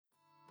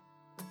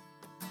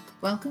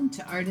Welcome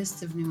to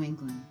Artists of New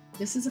England.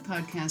 This is a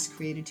podcast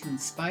created to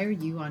inspire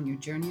you on your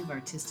journey of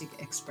artistic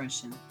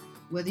expression.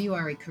 Whether you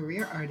are a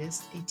career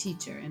artist, a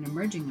teacher, an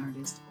emerging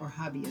artist, or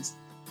hobbyist,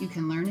 you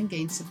can learn and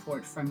gain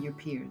support from your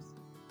peers.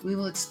 We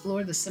will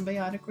explore the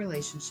symbiotic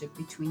relationship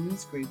between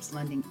these groups,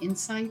 lending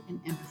insight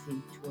and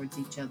empathy towards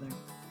each other.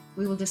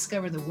 We will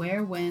discover the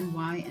where, when,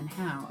 why, and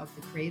how of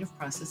the creative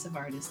process of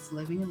artists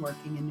living and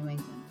working in New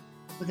England,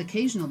 with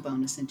occasional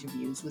bonus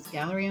interviews with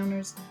gallery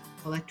owners,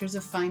 collectors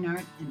of fine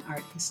art, and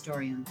art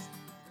historians.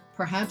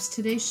 Perhaps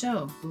today's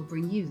show will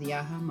bring you the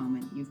aha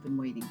moment you've been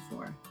waiting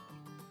for.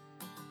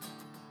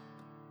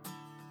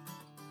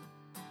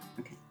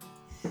 Okay.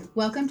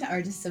 Welcome to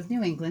Artists of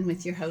New England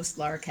with your host,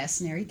 Laura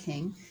Castaneri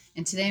King.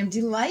 And today I'm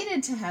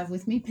delighted to have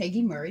with me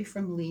Peggy Murray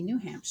from Lee, New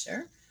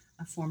Hampshire,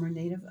 a former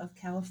native of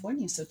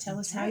California. So tell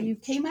us how you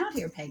came out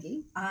here,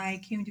 Peggy.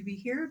 I came to be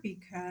here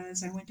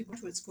because I went to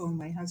graduate school.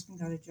 My husband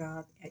got a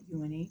job at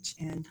UNH,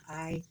 and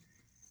I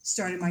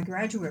started my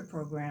graduate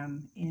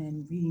program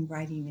in reading,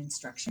 writing,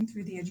 instruction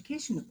through the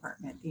education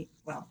department.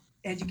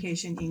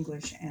 Education,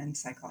 English, and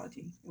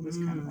psychology. It was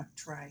kind of a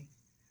try.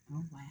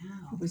 Oh,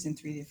 wow. It was in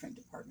 3 different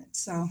departments.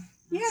 So,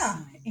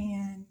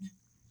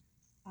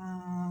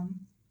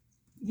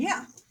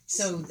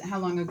 So how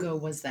long ago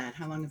was that?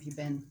 How long have you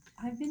been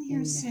I've been here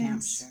in New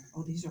since. Hampshire?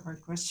 Oh, these are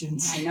hard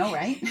questions. I know,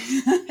 right?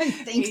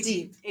 Think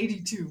deep.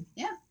 82.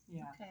 Yeah.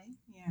 Yeah. Okay.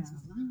 Yeah. That's a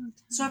long time.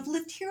 So I've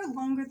lived here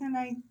longer than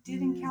I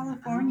did in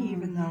California,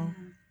 even though,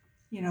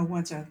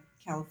 once a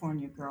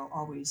California girl,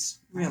 always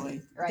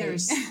really. Right.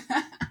 There's.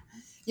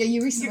 Yeah,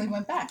 you recently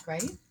went back,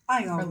 right?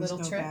 I For a always little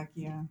go trip? back.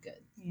 Yeah.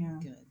 Good, Yeah.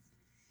 good.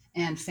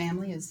 And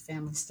is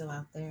family still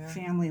out there?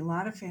 Family, a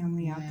lot of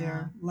family out Yeah.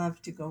 there.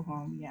 Love to go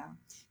home. Yeah.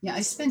 Yeah,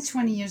 I spent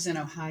 20 years in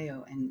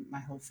Ohio, and my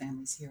whole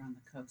family's here on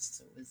the coast,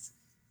 so it was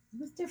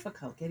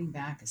difficult getting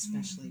back,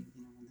 especially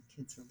when the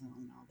kids were little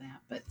and all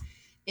that. But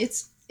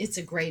it's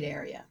a great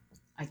area.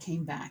 I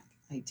came back.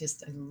 I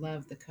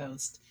love the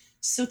coast.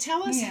 So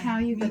tell us how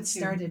you got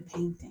started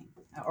painting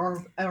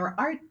or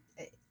art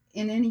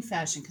in any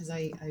fashion, because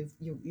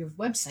your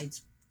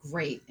website's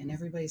great, and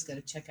everybody's got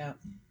to check out.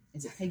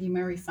 Is it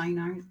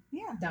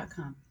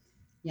PeggyMurrayFineArt.com?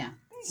 Yeah.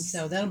 Thanks.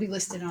 So that'll be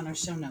listed on our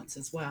show notes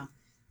as well.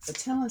 But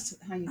tell us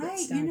how you got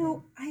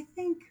started. I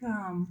think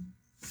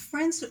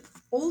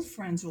old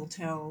friends will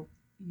tell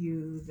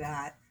you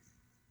that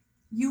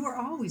you were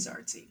always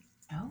artsy.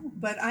 Oh.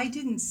 But I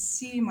didn't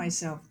see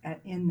myself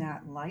in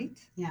that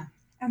light. Yeah.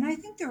 And I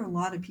think there are a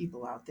lot of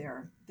people out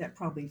there that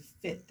probably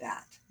fit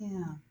that.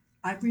 Yeah.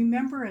 I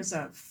remember as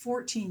a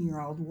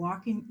 14-year-old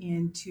walking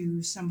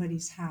into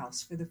somebody's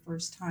house for the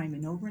first time,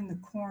 and over in the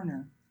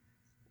corner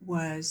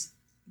was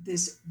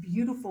this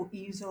beautiful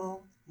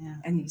easel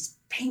and these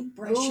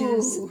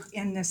paintbrushes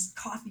in this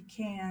coffee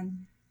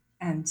can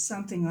and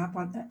something up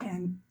on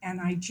and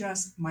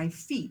my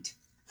feet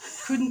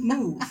couldn't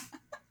move.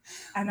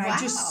 And I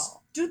just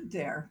stood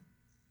there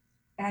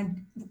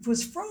and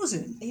was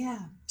frozen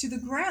to the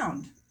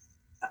ground.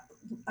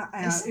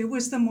 It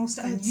was the most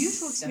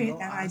unusual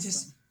experience, and I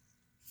just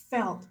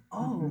felt,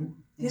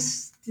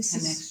 this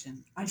connection.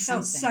 is. I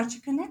felt such a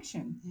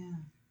connection. Yeah.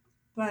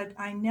 But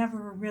I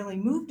never really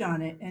moved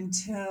on it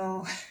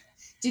until.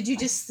 Did you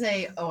just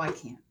say, I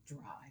can't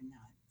draw, I'm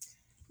not?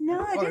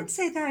 No, I didn't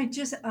say that. I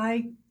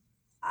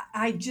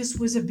just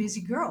was a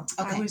busy girl.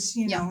 Okay. I was,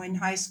 in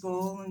high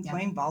school and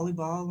playing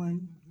volleyball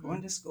and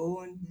going to school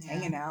and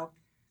hanging out.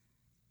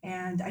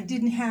 And I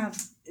didn't have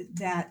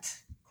that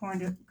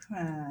kind of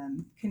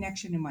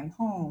connection in my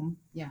home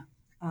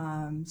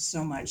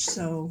so much.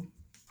 So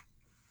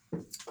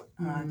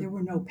there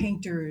were no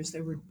painters.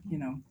 There were,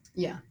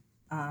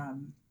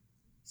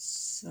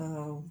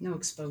 so. No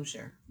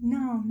exposure.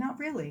 No, not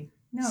really.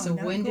 No. So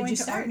when did you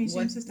start?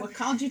 What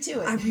called you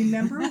to it? I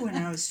remember when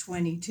I was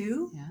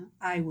 22,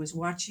 I was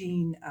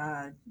watching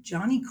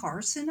Johnny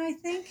Carson, I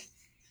think.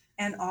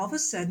 And all of a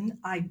sudden,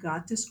 I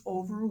got this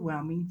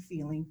overwhelming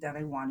feeling that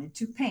I wanted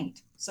to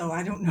paint. So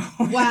I don't know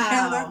what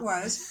that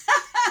was.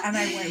 And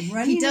I went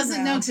running. He doesn't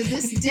around. know to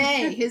this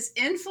day his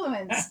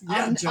influence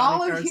on Johnny all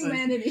Carson. of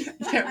humanity.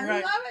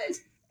 I love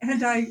it.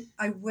 And I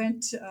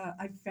went,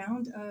 I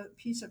found a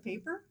piece of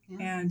paper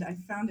and I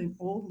found an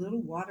old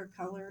little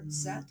watercolor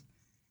set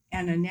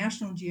and a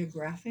National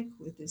Geographic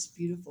with this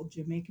beautiful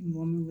Jamaican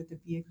woman with a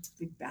big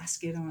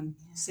basket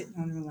sitting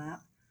on her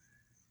lap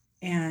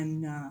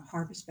and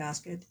harvest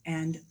basket.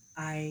 And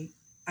I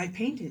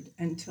painted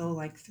until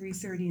like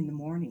 3:30 in the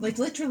morning. Like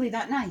literally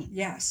that night?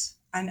 Yes.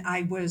 And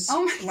I was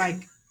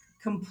like,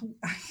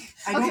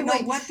 I don't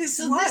know what this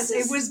was.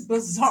 It was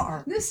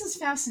bizarre. This is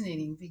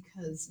fascinating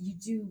because you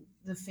do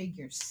the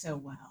figures so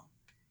well.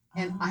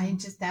 And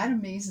that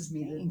amazes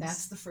me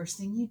that's the first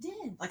thing you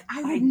did. Like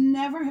I would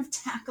never have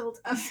tackled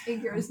a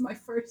figure as my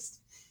first,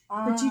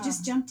 but you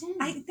just jumped in.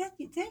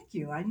 Thank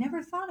you. I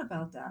never thought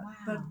about that. Wow.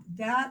 But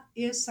that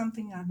is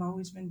something I've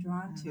always been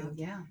drawn to.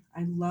 Yeah.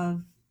 I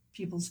love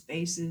people's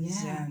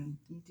faces and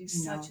you do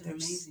such an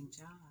amazing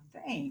job.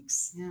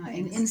 Thanks. Yeah,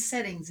 Thanks. in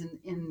settings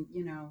in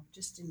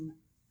just in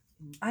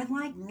I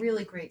like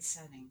really great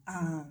settings.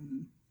 I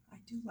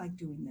do like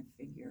doing the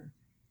figure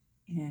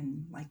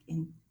in like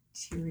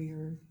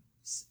interiors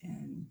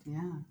and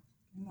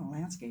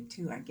landscape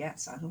too, I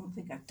guess. I don't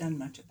think I've done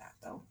much of that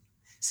though.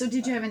 So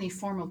did you have any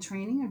formal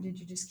training, or did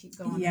you just keep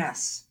going?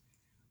 Yes.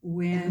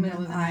 When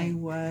I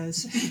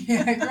was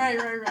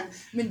right.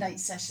 Midnight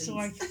sessions. So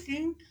I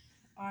think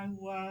I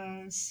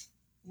was,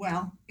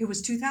 it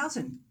was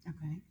 2000.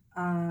 Okay.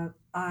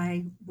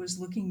 I was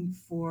looking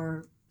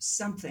for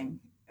something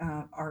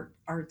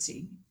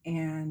artsy,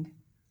 and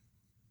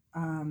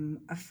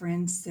a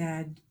friend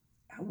said,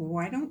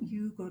 why don't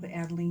you go to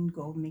Adeline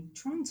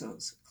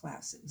Goldmig-Tronzo's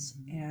classes?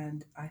 Mm-hmm.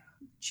 And I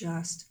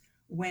just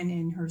went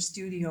in her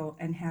studio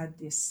and had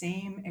the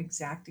same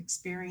exact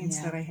experience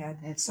that I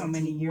had so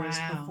many years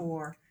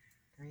before.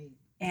 Great.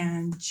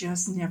 And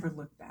just never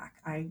looked back.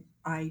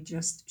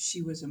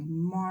 She was a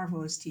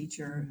marvelous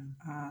teacher,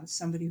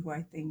 somebody who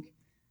I think,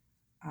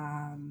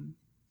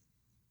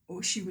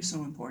 she was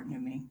so important to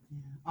me. Yeah.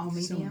 All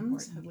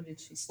mediums? What did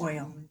she start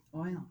with?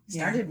 Oil.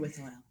 Started with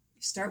oil.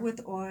 Start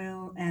with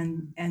oil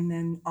and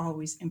then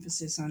always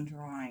emphasis on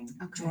drawing.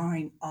 Okay.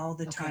 Drawing all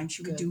the time.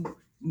 She would do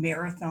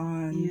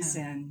marathons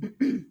and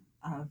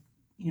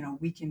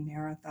weekend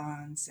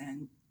marathons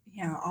and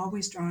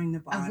always drawing the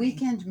body. A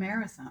weekend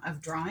marathon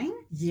of drawing?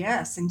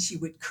 Yes, and she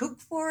would cook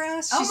for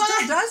us. She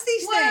still does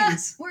these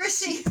things. Where is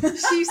she?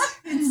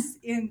 She's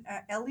in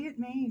Elliott,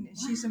 Maine.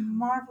 Wow. She's a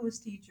marvelous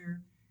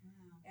teacher.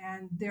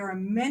 And there are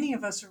many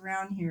of us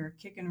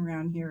kicking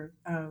around here,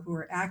 who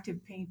are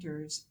active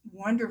painters,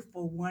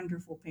 wonderful,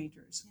 wonderful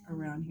painters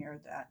around here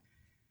that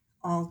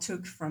all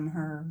took from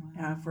her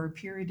for a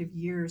period of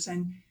years.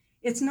 And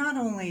it's not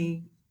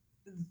only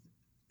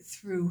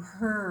through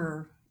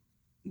her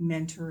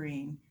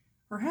mentoring,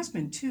 her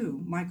husband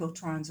too, Michael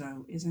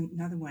Tronzo, is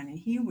another one, and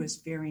he was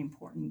very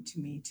important to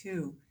me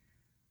too.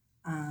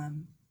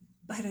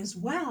 But as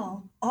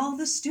well, all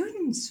the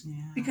students,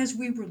 because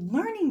we were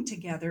learning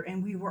together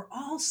and we were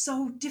all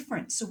so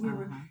different.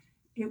 So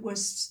it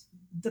was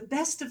the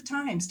best of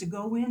times to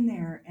go in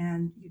there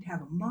and you'd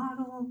have a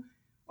model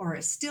or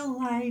a still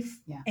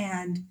life. Yeah.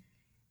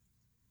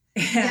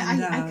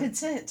 I could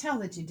tell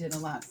that you did a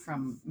lot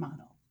from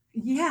model.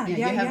 You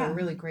have a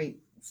really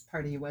great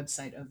part of your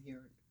website of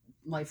your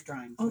life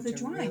drawings. Oh, the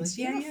drawings.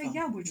 Really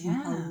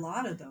a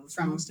lot of those.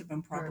 Most of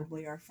them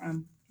probably are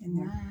from in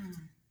there. Wow.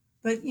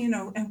 But,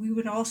 and we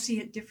would all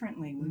see it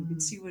differently. We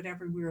would see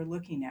whatever we were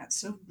looking at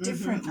so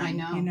differently. I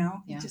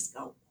know. You just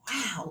go,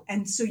 wow.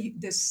 And so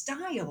the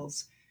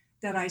styles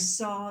that I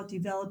saw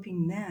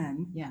developing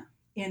then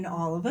in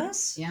all of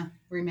us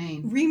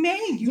remain.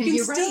 You can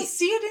still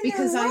see it in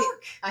your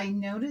work. I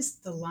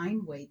noticed the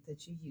line weight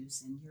that you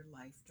use in your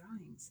life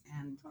drawings.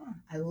 And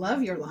I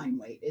love your line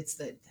weight. It's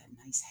that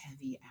nice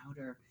heavy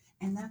outer.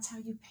 And that's how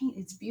you paint.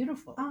 It's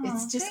beautiful.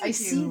 It's just, I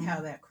see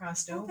how that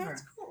crossed over.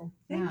 That's cool.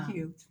 Thank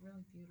you. It's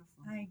really beautiful.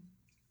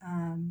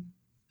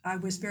 I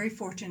was very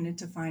fortunate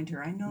to find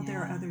her. I know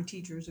there are other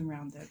teachers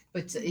around that.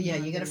 But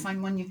you got to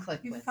find one you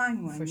click with. You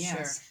find one, for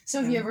sure.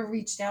 So have you ever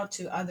reached out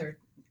to other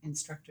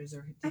instructors,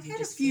 or I've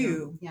had a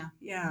few.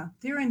 Yeah,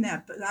 they're in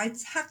that. But I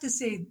have to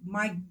say,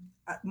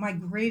 my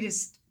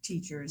greatest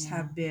teachers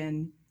have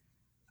been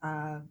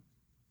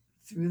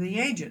through the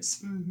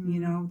ages.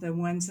 Mm-hmm. The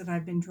ones that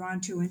I've been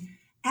drawn to. And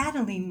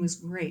Adeline was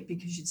great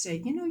because she'd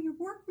say, your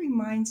work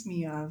reminds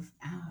me of,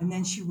 and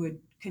then she would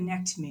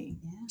connect me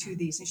to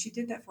these. And she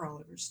did that for all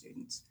of her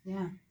students.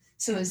 Yeah.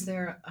 So is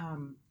there,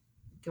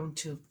 going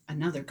to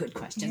another good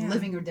question,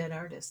 living or dead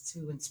artists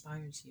who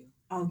inspires you?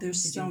 Oh,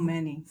 there's so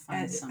many.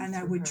 And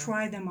I would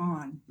try them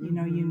on,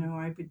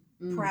 I would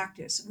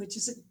practice, which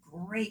is a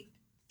great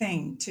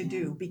thing to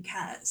do,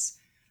 because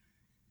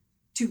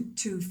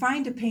to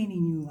find a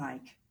painting you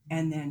like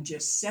and then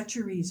just set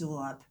your easel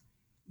up,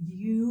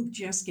 you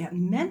just get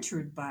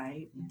mentored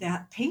by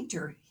that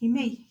painter.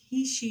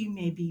 She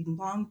may be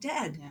long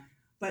dead,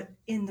 but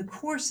in the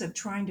course of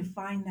trying to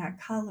find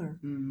that color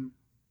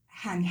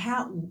and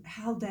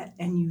how that,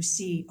 and you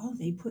see,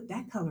 they put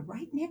that color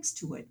right next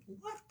to it.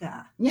 What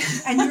the? Yeah.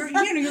 And you're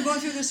going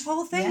through this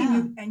whole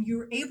thing and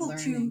you're able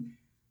to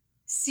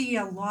see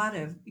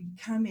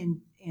come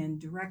in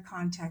direct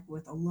contact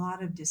with a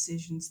lot of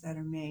decisions that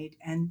are made.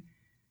 And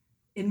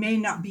it may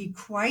not be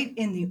quite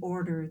in the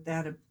order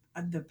that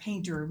the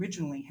painter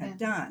originally had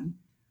done,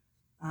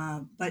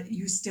 but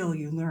you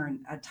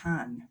learn a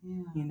ton.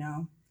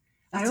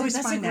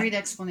 That's a great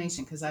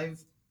explanation, because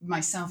I've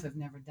myself have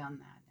never done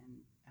that, and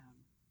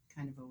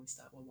kind of always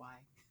thought, well, why?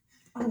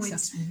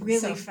 It's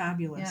really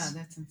fabulous. Yeah,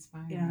 that's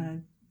inspiring. Yeah,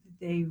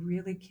 they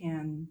really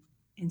can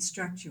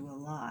instruct you a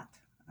lot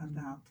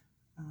about.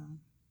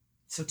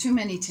 So too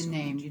many to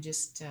name. You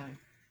just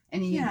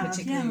any in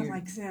particular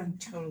like you're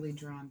totally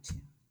drawn to.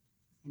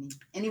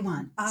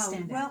 Anyone?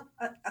 Stand out.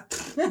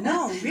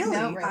 No, really.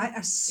 No,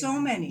 right.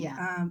 So many.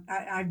 Yeah.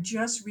 I've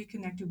just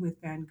reconnected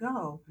with Van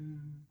Gogh.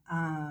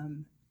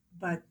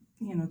 But,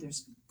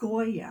 there's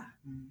Goya,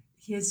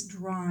 his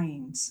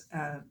drawings,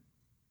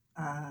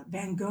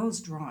 Van Gogh's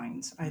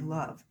drawings I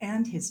love,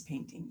 and his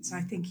paintings.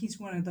 I think he's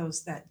one of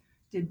those that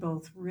did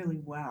both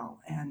really well.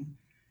 And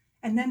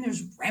then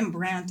there's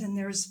Rembrandt, and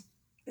there's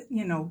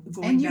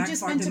going and you've back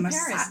just for been the to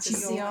Paris to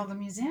see Masaccio. all the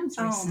museums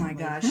Oh recently. my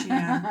gosh,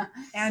 yeah.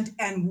 And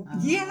Oh.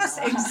 yes,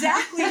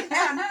 exactly.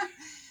 And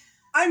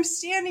I'm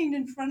standing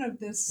in front of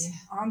this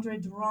Andre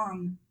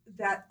Drouin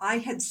that I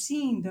had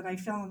seen, that I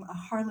found a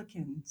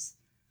Harlequins,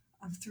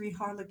 of 3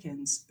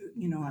 Harlequins,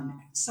 and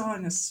saw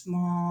in a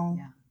small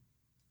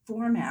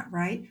format,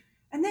 right?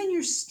 And then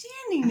you're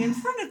standing in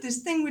front of this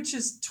thing which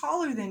is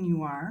taller than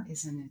you are,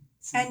 isn't it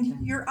something?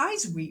 and your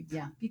eyes weep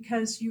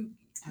because you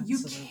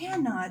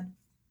cannot.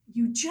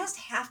 You just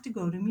have to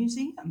go to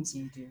museums.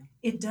 You do.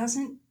 It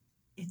doesn't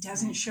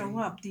show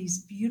up these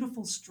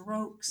beautiful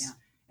strokes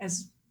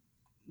as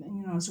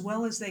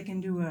well as they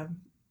can do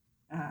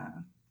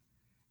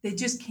they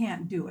just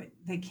can't do it.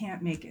 They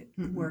can't make it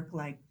work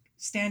like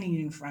standing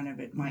in front of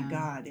it. My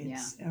God,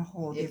 it's a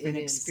whole different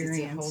experience.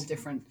 It's a whole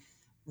different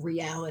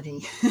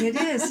reality. It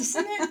is,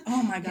 isn't it?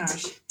 Oh my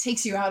gosh. It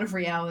takes you out of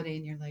reality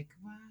and you're like,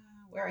 wow,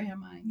 where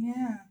am I?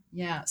 Yeah.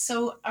 Yeah.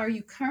 So are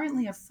you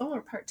currently a full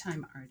or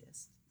part-time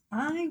artist?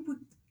 I would,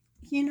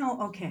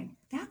 okay,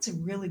 that's a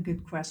really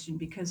good question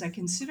because I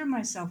consider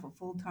myself a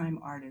full-time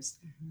artist.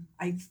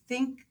 I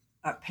think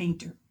a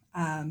painter.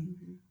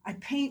 I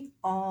paint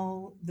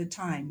all the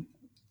time.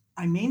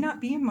 I may not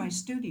be in my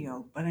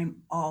studio, but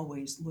I'm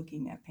always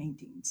looking at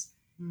paintings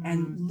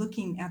and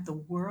looking at the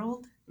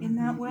world in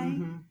that way.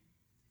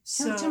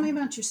 So tell me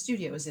about your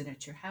studio. Is it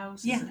at your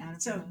house? Yeah, Is it out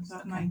of so your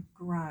house? my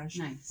garage.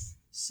 Nice.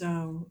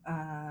 So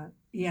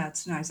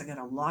it's nice. I got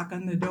a lock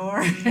on the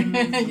door,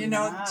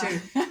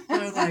 to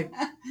like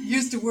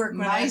used to work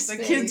when the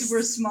kids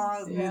were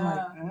small.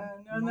 Yeah.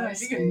 No,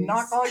 you can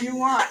knock all you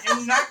want.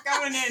 You're not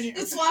coming in here.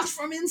 It's locked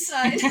from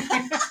inside.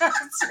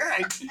 That's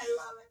right. I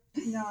love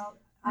it. No,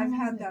 I've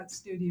had that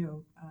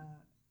studio,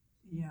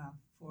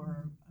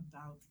 for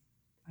about,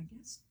 I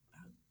guess,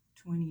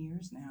 20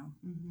 years now.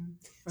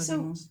 For the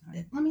most part.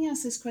 Let me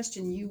ask this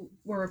question. You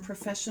were a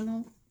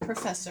professional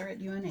professor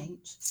at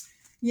UNH.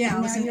 Yeah, I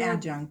was an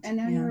adjunct. And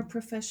now you're a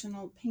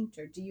professional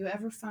painter. Do you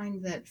ever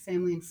find that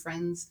family and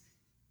friends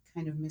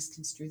kind of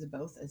misconstrue the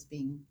both as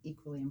being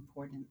equally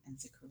important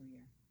as a career?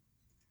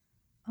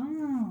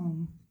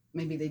 Oh.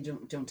 Maybe they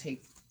don't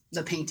take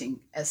the painting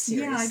as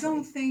seriously. Yeah, I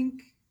don't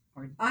think...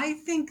 I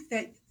think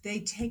that they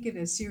take it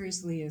as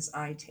seriously as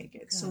I take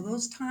it. Good. So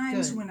those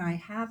times when I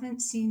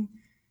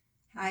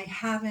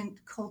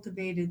haven't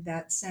cultivated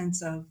that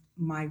sense of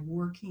my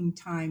working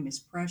time is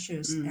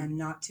precious and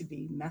not to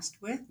be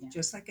messed with,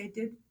 just like I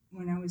did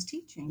when I was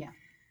teaching.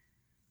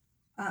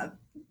 Yeah.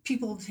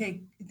 People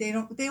they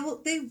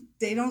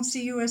don't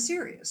see you as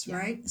serious,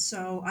 right?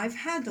 So I've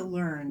had to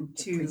learn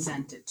to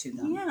present it to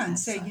them. Yeah, and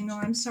say,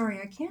 I'm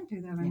sorry, I can't do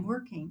that. I'm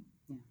working.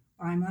 Yeah.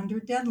 I'm under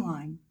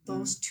deadline.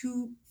 Those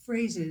 2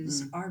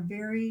 phrases are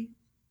very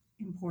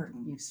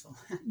important. Useful.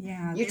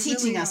 Yeah. You're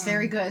teaching us.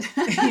 Very good.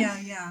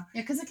 Yeah.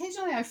 Because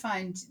occasionally I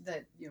find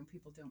that,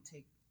 people don't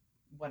take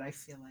what I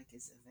feel like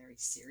is a very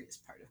serious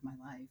part of my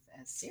life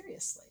as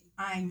seriously.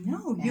 I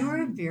know.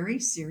 You're a very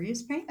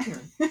serious painter.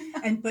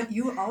 But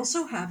you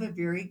also have a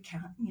very,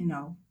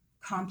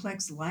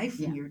 complex life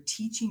and you're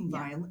teaching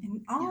violin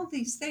and all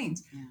these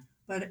things. Yeah.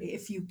 But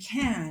if you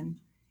can,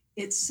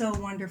 it's so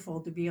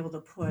wonderful to be able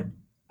to put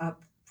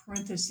up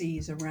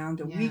parentheses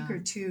around a week or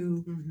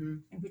 2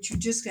 in which you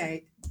just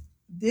say,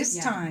 this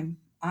time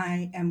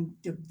I am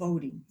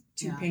devoting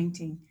to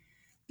painting,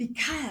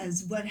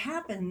 because what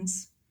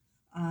happens,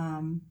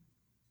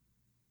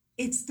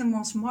 it's the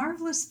most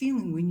marvelous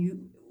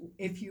feeling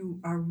if you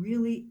are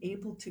really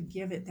able to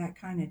give it that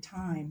kind of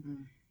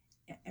time.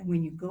 And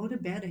when you go to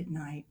bed at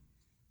night,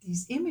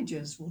 these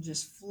images will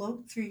just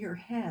float through your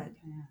head.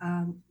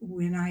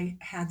 When I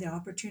had the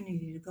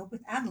opportunity to go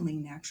with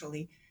Adeline,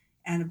 actually,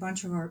 and a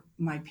bunch of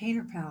my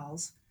painter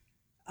pals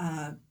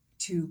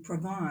to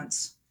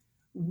Provence,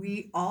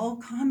 we all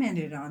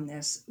commented on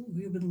this.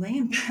 We would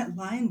lie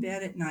in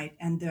bed at night,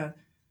 and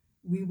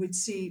we would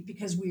see,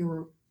 because we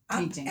were up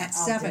painting at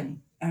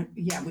 7.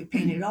 We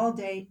painted all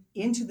day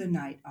into the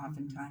night,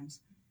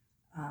 oftentimes.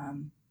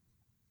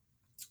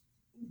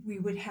 We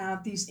would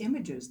have these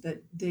images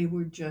that they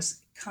would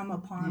just come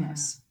upon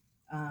us,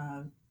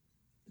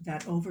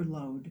 that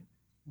overload,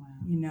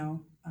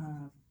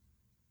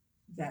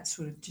 that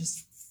sort of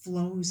just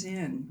flows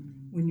in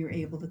when you're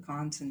able to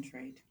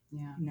concentrate.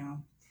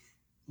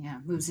 Yeah,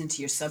 it moves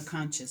into your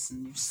subconscious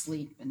and your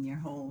sleep and your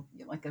whole,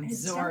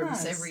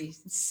 absorbs every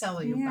cell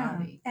of your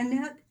body. And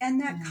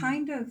that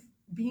kind of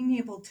being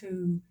able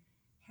to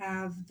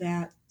have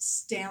that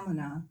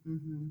stamina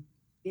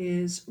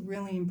is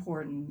really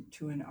important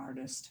to an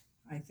artist,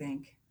 I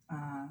think.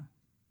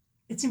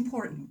 It's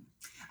important.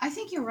 I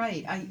think you're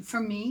right. For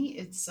me,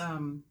 it's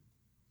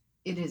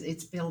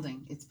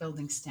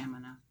building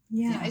stamina.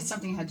 Yeah, it's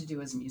something I had to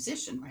do as a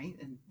musician, right?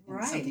 And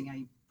something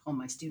I pull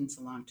my students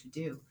along to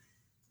do,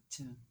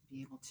 to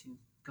be able to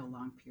go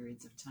long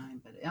periods of time.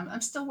 But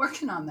I'm still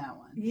working on that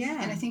one.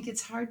 Yeah. And I think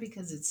it's hard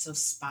because it's so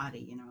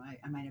spotty.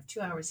 I might have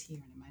 2 hours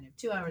here and I might have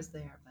 2 hours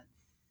there, but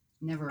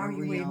never a real...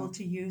 Are you able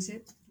to use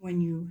it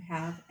when you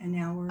have an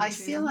hour or two? I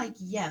feel like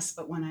yes,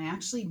 but when I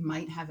actually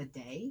might have a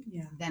day,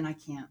 then I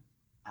can't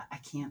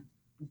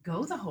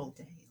go the whole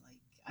day. Like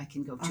I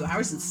can go 2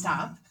 hours and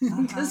stop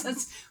because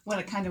that's what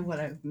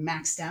I've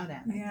maxed out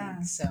at, I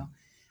think. So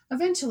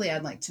eventually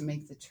I'd like to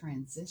make the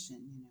transition,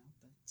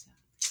 but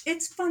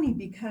it's funny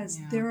because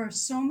there are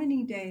so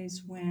many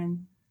days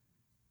when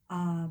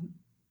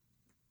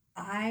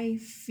I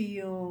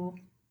feel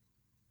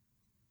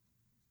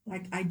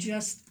like I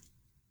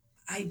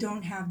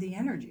don't have the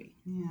energy.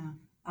 Yeah.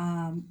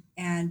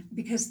 And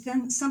because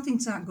then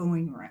something's not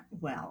going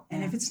well.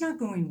 And if it's not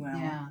going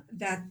well,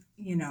 that,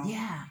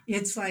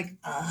 it's like,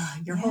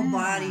 your whole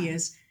body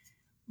is,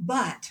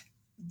 but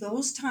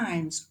those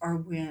times are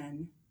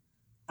when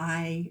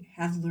I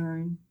have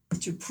learned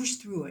to push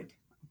through it.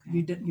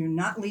 Okay. You're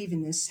not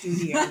leaving this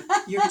studio.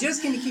 You're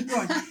just going to keep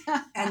going.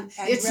 And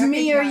it's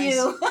me or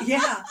you.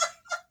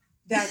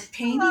 That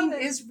painting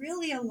is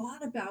really a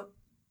lot about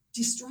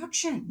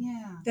destruction.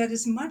 Yeah. That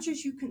as much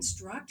as you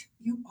construct,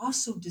 you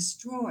also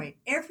destroy.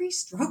 Every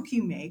stroke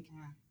you make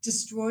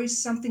destroys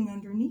something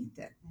underneath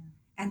it. Yeah.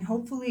 And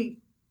hopefully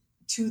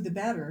to the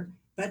better,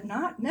 but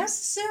not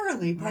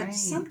necessarily, but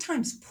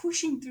sometimes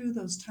pushing through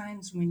those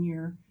times when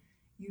you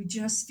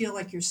just feel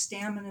like your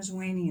stamina is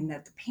waning and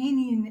that the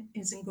painting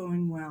isn't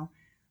going well.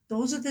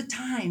 Those are the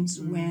times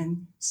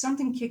when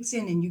something kicks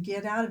in and you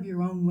get out of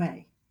your own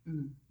way,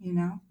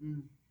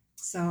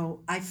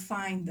 So I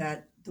find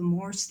that the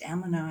more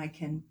stamina I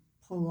can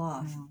pull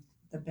off,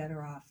 the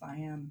better off I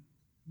am.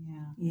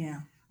 Yeah. Yeah.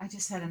 I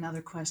just had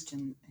another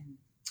question. And,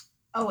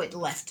 it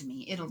left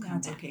me. It'll come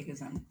back. That's okay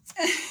because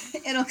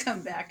it'll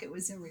come back. It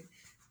was in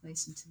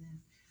relation to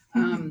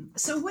that.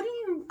 So what are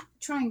you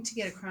trying to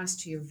get across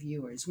to your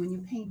viewers? When you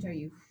paint, are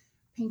you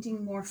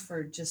painting more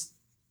for just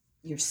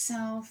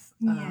yourself?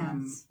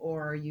 Yes.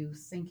 Or are you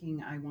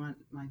thinking, I want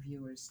my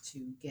viewers to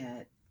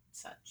get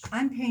such?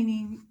 I'm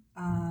painting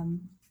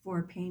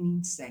for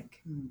painting's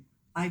sake.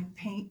 I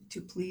paint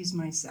to please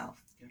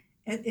myself. Okay.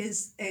 It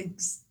is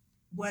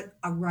what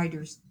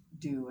writers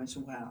do as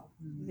well.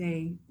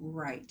 They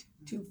write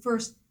to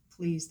first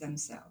please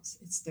themselves.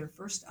 It's their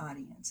first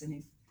audience. And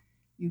if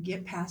you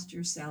get past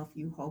yourself,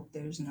 you hope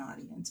there's an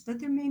audience, but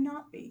there may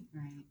not be.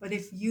 Right. But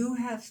if you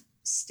have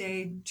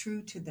stayed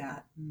true to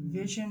that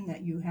vision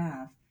that you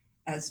have,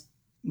 as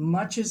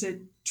much as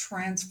it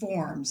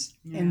transforms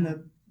in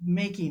the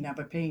making of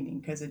a painting,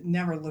 because it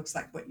never looks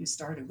like what you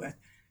started with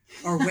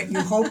or what you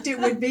hoped it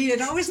would be.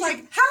 It always like,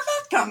 how'd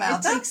that come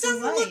out? That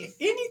doesn't look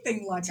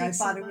anything like I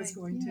thought it was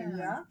going to.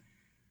 Yeah.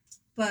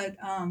 But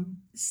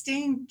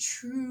staying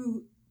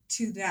true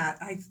to that,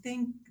 I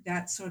think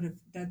that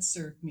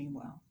served me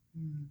well.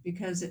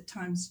 Because at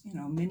times,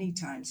 many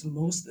times,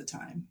 most of the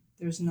time,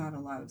 there's not a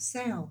lot of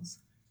sales,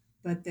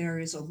 but there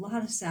is a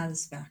lot of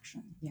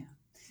satisfaction. Yeah.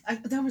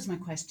 That was my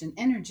question.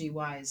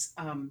 Energy-wise,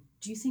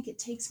 do you think it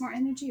takes more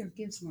energy or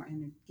gives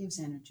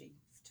energy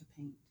to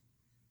paint?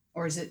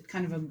 Or is it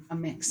kind of a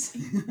mix?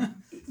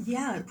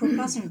 Yeah,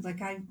 proportionally.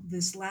 Like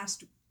this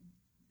last,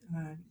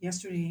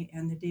 yesterday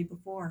and the day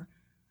before,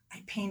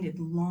 I painted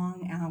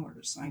long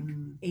hours, like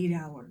 8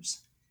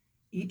 hours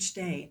each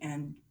day.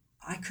 And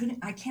I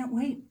can't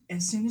wait.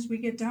 As soon as we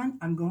get done,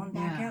 I'm going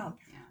back out.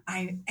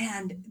 Yeah.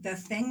 And the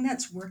thing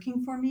that's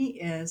working for me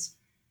is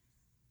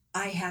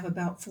I have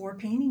about 4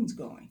 paintings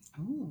going.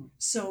 Oh.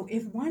 So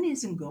if one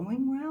isn't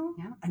going well,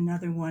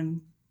 another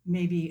one,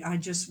 maybe I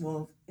just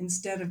will,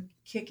 instead of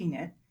kicking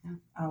it,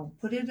 I'll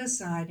put it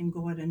aside and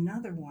go at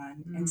another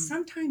one. And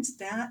sometimes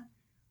that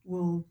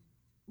will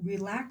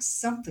relax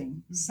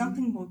something.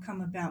 Something will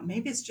come about.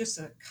 Maybe it's just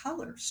a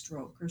color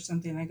stroke or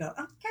something. I go,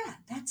 oh, yeah,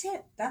 that's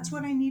it. That's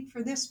what I need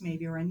for this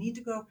maybe. Or I need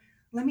to go,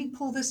 let me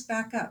pull this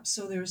back up.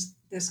 So there's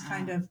this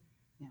kind of,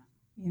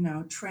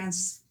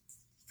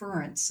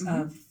 transference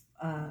of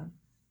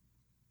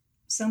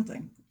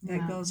something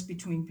that goes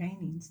between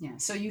paintings. Yeah.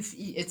 So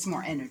it's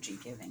more energy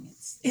giving.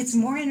 It's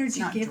more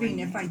energy giving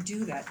if I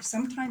do that.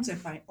 Sometimes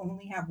if I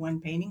only have one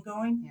painting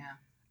going,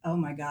 oh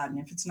my God, and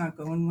if it's not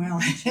going well,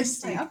 I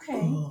just say,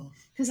 okay.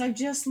 Because I've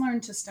just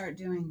learned to start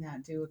doing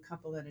that, do a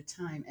couple at a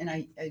time.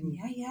 And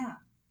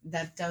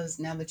that does,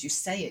 now that you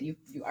say it,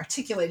 you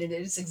articulated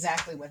it, it's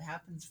exactly what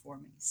happens for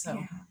me.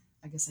 So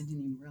I guess I didn't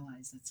even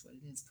realize that's what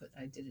it is.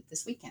 I did it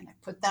this weekend. I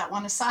put that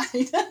one aside.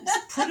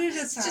 Put it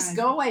aside. Just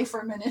go away for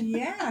a minute.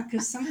 Yeah,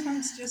 because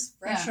sometimes just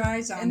fresh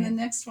eyes on it. And the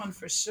next one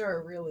for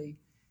sure, really.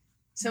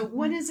 So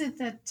what is it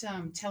that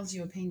tells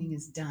you a painting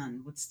is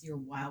done? What's your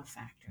wow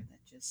factor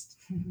that just...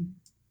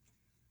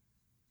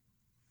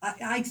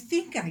 I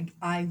think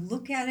I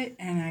look at it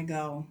and I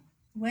go,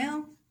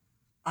 well,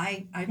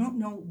 I don't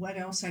know what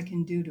else I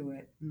can do to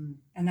it.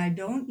 And I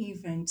don't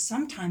even,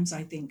 sometimes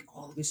I think,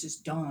 oh, this is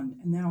done.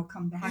 And then I'll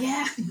come back.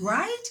 Yeah.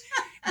 Right?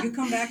 You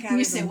come back out and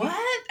you say, what?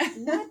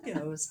 What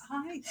goes?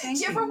 Do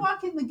you ever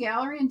walk in the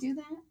gallery and do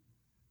that?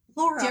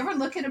 Laura. Do you ever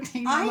look at a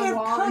painting on the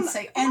wall and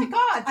say, oh my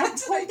God, I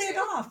pulled it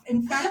off.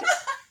 In fact,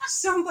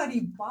 somebody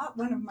bought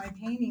one of my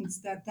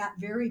paintings that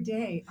very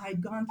day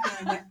I'd gone through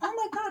and I went, oh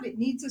my God, it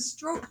needs a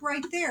stroke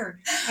right there.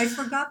 I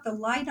forgot the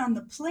light on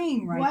the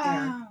plane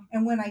there.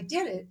 And when I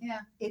did it,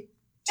 it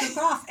took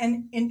off.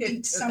 And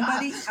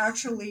somebody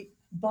actually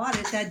bought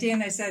it that day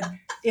and I said,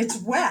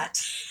 it's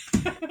wet.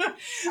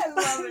 I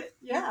love it.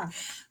 Yeah.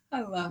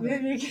 I love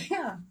it.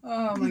 Yeah.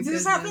 Oh, my goodness.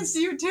 This happens to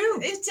you, too.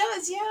 It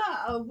does, yeah.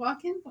 I'll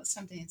walk in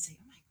someday and say,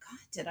 oh, my God,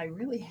 did I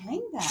really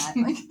hang that?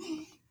 Like,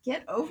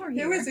 get over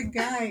here. There was a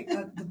guy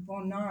at the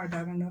Bonnard.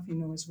 I don't know if you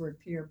know his word,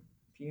 Pierre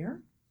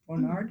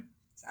Bonnard.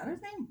 Is that his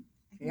name?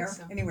 Pierre.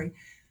 So. Anyway,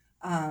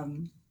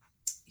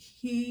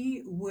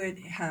 he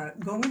would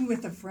go in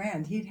with a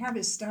friend. He'd have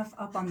his stuff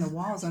up on the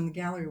walls, on the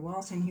gallery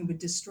walls, and he would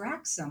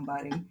distract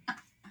somebody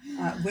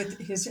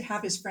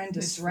have his friend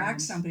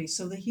distract somebody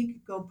so that he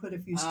could go put a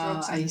few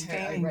strokes on his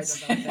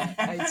paintings. I read about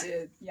that. I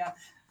did. Yeah.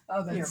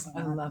 Oh,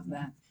 I love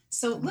that.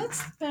 So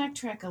let's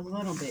backtrack a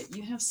little bit.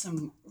 You have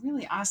some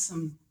really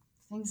awesome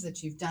things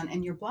that you've done,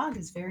 and your blog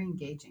is very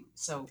engaging.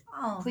 So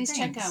please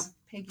check out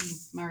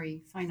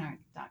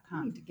PeggyMurrayFineArt.com.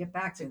 I need to get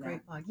back to that.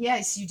 Great blog.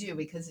 Yes, you do,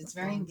 because it's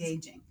very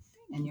engaging,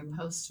 and your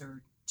posts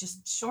are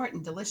just short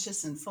and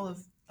delicious and full of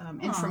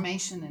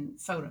information and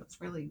photos.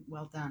 Really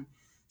well done.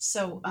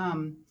 So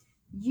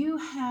you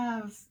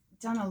have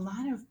done a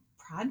lot of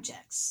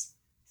projects,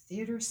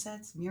 theater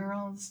sets,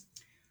 murals.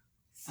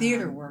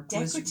 Theater work,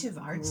 decorative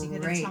arts. You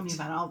got to tell me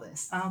about all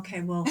this.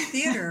 Okay, well,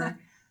 theater.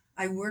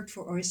 I worked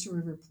for Oyster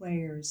River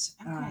Players,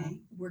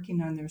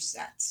 working on their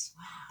sets,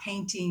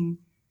 painting,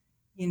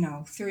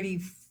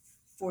 30,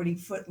 40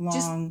 foot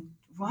long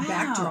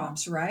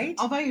backdrops, right?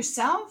 All by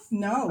yourself?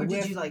 No. Or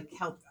did you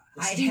help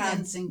the I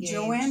students had engage?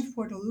 Joanne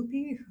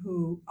Portalupi,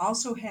 who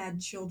also had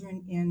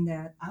children in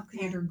that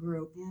theater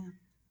group. Yeah.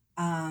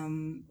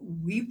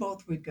 We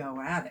both would go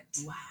at it.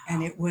 Wow.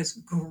 And it was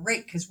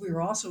great because we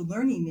were also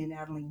learning in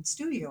Adeline's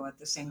studio at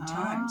the same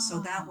time.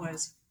 So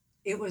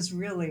it was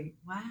really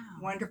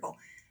wonderful.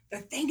 The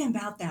thing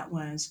about that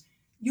was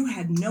you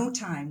had no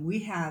time. We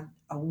had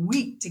a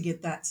week to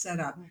get that set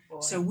up. Oh,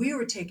 so we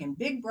were taking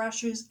big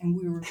brushes and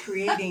we were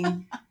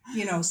creating,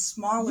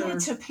 smaller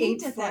to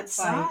paint at that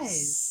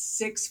size.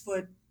 6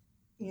 foot,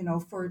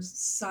 for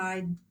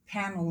side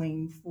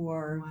paneling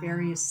for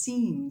various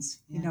scenes.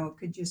 Yeah.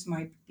 It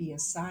might be a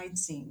side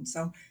scene.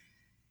 So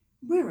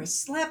we were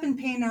slapping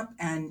paint up,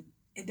 and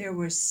there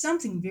was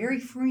something very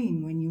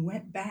freeing when you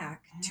went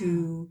back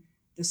to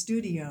the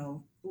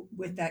studio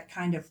with that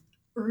kind of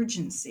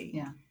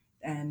urgency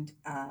and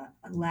a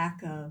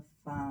lack of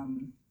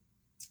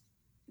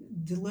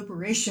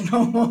deliberation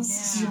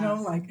almost,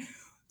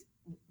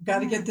 got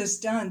to get this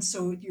done.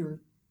 So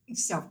you're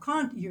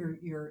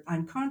you're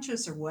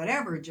unconscious or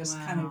whatever, just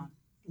kind of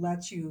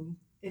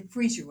it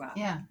frees you up.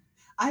 Yeah.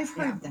 I've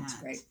heard that.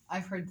 That's great.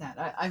 I've heard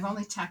that. I've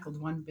only tackled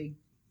one big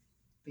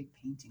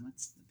painting.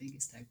 What's the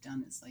biggest I've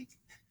done is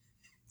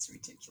it's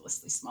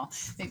ridiculously small.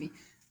 Maybe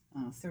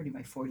 30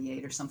 by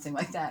 48 or something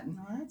like that. And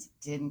it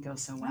didn't go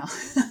so well.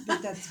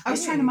 I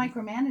was trying to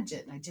micromanage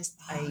it, and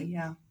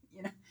I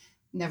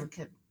never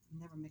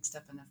mixed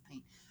up enough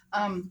paint.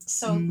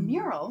 So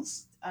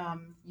murals,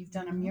 you've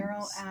done a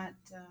mural at,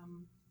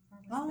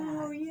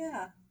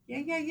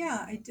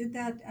 yeah. I did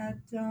that at,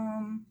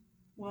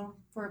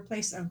 for a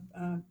place, a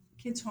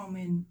kids' home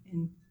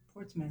in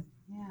Portsmouth.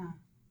 Yeah.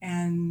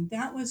 And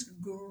that was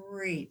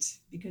great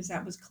because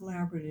that was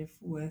collaborative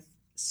with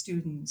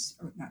students,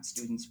 or not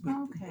students,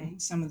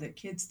 with some of the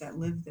kids that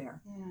live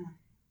there. Yeah.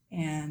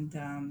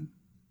 And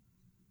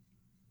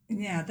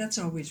that's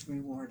always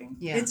rewarding.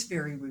 Yeah. It's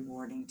very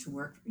rewarding to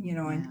work,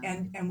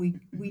 and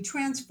we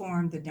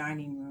transformed the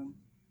dining room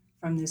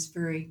from this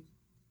very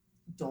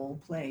dull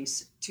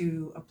place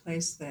to a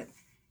place that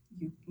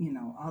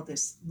all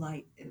this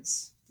light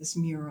is this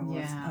mural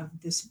of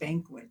this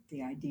banquet,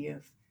 the idea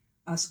of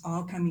us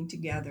all coming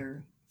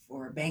together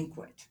for a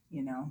banquet,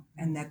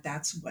 and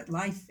that's what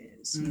life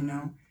is,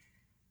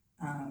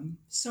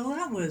 so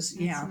that was,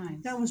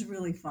 nice. That was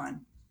really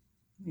fun.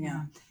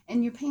 Yeah.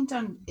 And you paint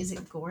on, is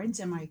it gourds?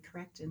 Am I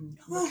correct in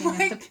looking at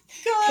the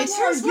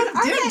pictures? You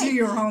did do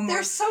your homework.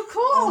 They're so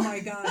cool. Oh my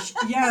gosh.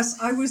 Yes,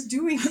 I was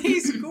doing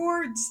these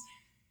gourds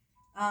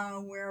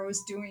where I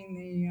was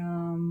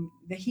doing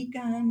the heat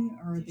gun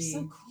or they're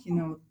so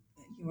cool.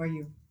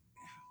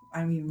 I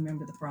don't even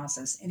remember the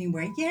process.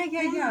 Anyway,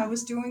 I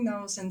was doing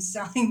those and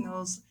selling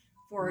those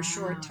for a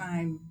short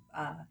time.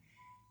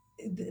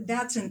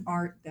 That's an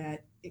art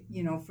that,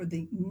 for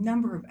the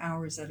number of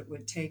hours that it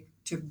would take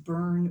to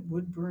burn,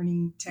 wood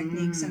burning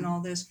techniques and all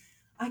this,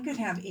 I could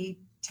have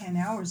 8-10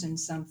 hours in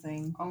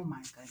something. Oh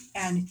my goodness.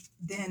 And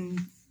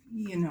then,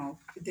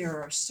 there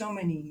are so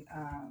many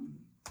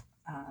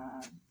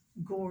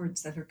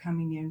gourds that are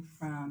coming in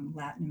from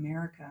Latin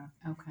America,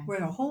 where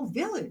the whole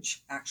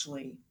village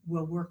actually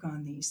will work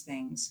on these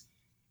things,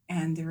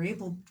 and they're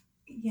able,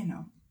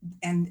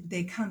 and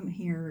they come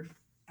here,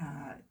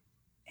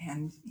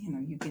 and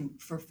you can,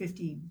 for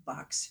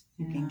 $50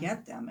 you can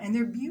get them, and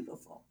they're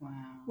beautiful. Wow.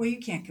 Well, you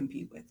can't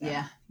compete with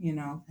that.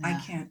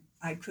 Yeah.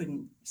 I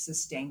couldn't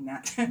sustain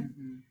that.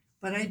 Mm-hmm.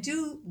 But I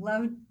do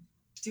love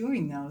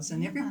doing those,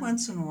 and every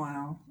once in a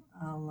while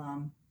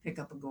I'll pick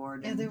up a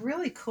gourd. Yeah, they're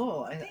really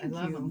cool. I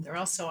love them. They're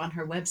also on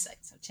her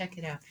website, so check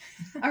it out.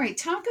 All right,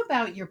 talk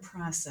about your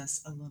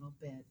process a little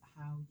bit.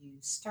 How you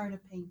start a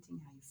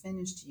painting, how you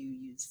finish. Do you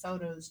use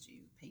photos? Do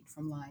you paint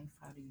from life?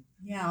 How do you?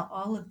 Yeah,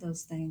 all of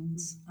those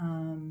things.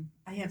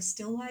 I have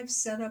still life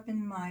set up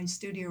in my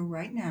studio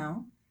right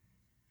now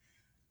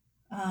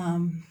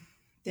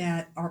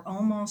that are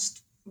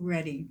almost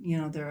ready. You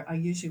know, I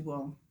usually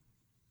will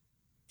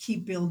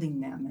keep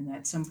building them, and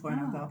at some point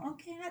I'll go,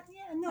 okay,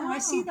 I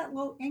see that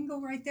low angle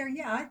right there.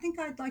 Yeah, I think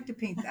I'd like to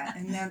paint that,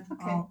 and then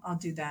okay. I'll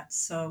do that.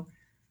 So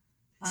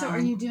are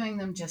you doing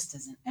them just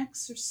as an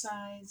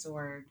exercise,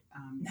 or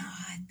no?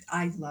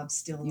 I love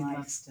still life.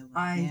 Love still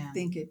life. I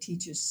think it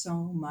teaches so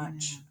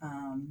much.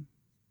 Yeah.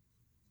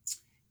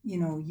 You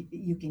know,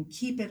 you can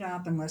keep it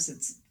up unless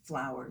it's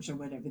flowers or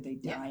whatever, they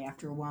die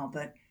after a while,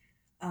 but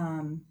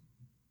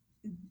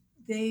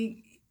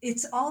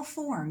it's all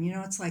form, you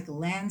know, it's like a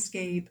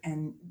landscape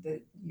and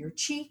your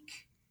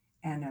cheek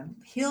and a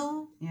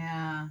hill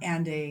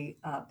and a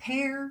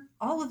pear,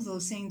 all of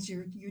those things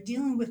you're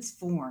dealing with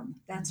form.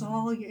 That's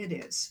all it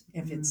is.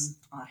 If it's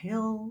a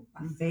hill,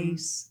 a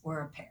face,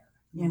 or a pear,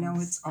 you know,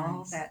 it's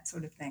all that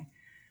sort of thing.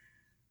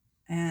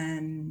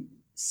 And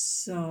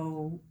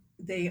so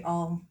they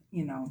all,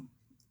 you know,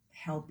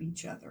 help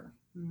each other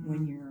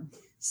when you're.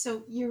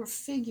 So your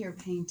figure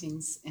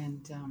paintings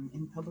and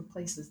in public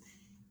places,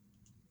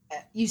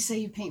 you say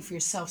you paint for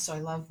yourself, so I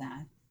love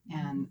that.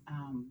 And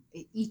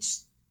each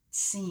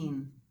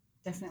scene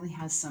definitely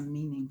has some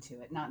meaning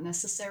to it, not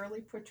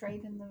necessarily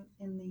portrayed in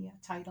the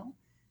title,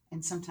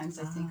 and sometimes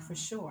I think for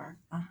sure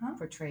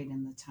portrayed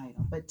in the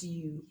title. But do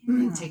you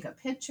take a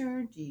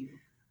picture? Do you?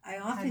 I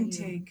often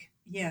take,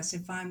 yes,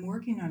 if I'm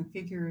working on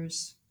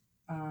figures,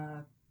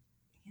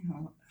 you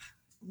know,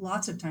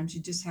 lots of times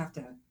you just have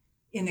to,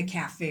 in a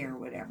cafe or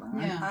whatever.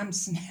 Yeah. I'm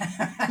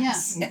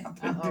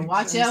snapping.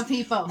 Watch out,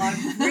 people.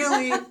 I'm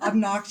really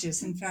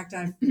obnoxious. In fact,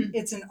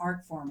 it's an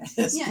art form at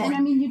this point. And I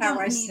mean, you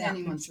don't need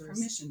anyone's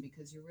permission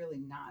because you're really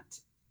not,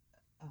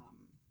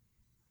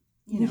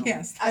 you know.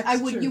 Yes,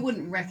 you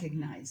wouldn't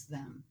recognize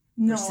them.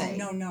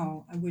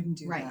 No, I wouldn't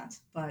do that.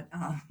 But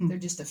they're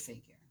just a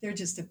figure. They're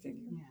just a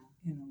figure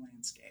in a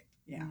landscape.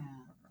 Yeah.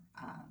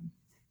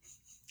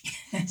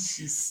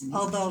 She's sneaky.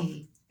 Although.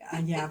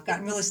 I've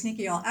gotten really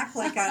sneaky. I'll act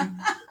like I'm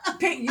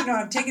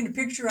taking a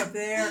picture up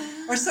there,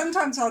 or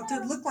sometimes I'll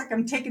look like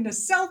I'm taking a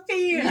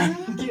selfie and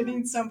I'm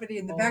getting somebody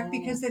in the back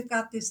because they've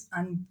got this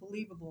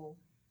unbelievable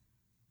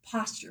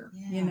posture.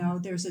 You know,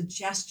 there's a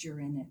gesture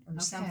in it or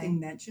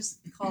something that just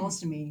calls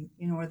to me.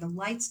 You know, or the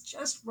light's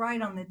just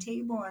right on the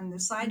table on the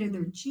side of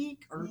their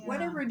cheek or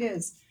whatever it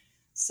is.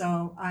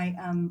 So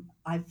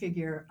I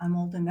figure I'm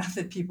old enough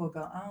that people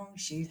go, oh,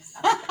 she's,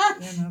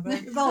 you know,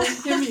 but they'll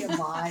give me a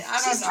bye.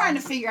 She's trying to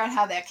figure out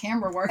how that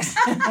camera works.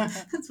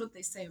 That's what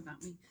they say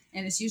about me,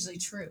 and it's usually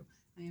true.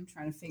 I am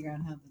trying to figure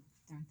out how the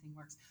darn thing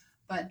works.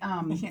 But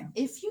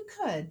if you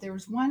could, there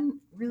was one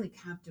really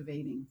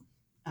captivating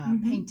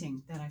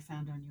painting that I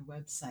found on your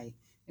website.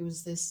 It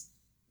was this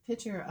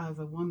picture of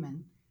a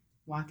woman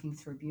walking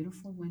through a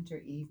beautiful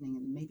winter evening,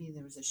 and maybe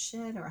there was a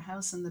shed or a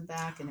house in the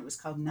back, and it was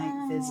called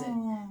Night Visit.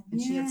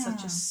 And she had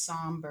such a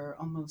somber,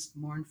 almost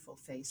mournful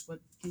face. What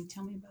can you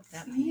tell me about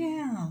that painting?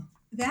 Yeah,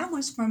 that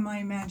was from my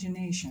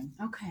imagination.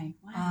 Okay,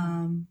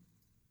 wow.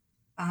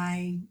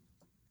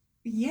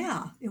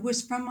 It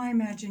was from my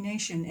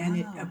imagination, and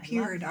it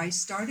appeared. I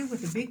started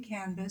with a big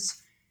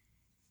canvas,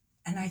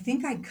 and I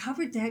think I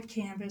covered that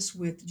canvas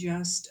with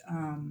just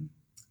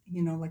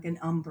you know, like an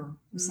umber,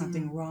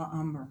 something raw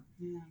umber.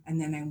 Yeah.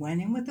 And then I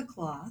went in with a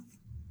cloth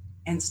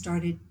and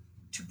started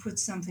to put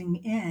something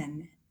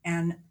in.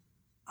 And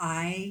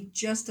I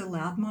just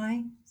allowed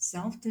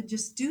myself to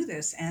just do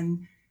this.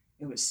 And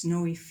it was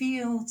snowy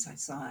fields. I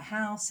saw a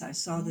house. I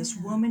saw this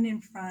woman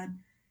in front.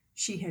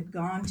 She had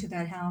gone to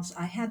that house.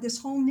 I had this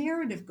whole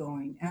narrative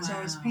going as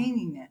I was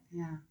painting it.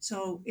 Yeah.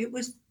 So it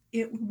was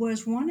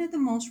one of the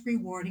most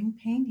rewarding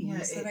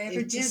paintings that I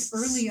ever did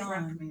early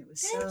on. Me. It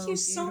was Thank you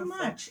so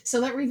much. So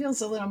that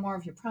reveals a little more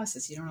of your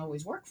process. You don't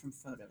always work from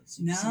photos.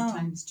 You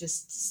sometimes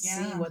just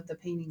see what the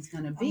painting's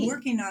going to be. I'm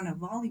working on a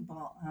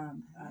volleyball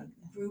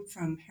group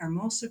from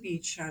Hermosa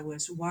Beach. I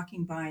was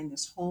walking by, and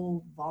this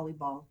whole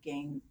volleyball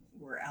gang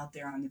were out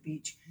there on the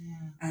beach.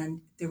 Yeah.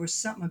 And there was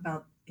something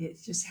about it,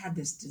 just had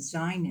this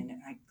design in it.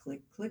 I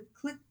click,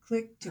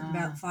 took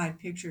about 5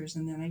 pictures,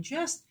 and then I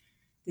just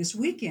this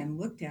weekend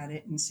looked at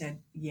it and said,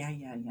 yeah,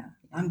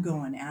 I'm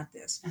going at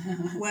this.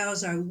 Well,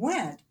 as I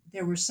went,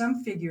 there were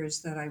some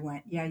figures that I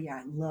went,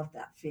 I love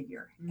that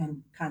figure,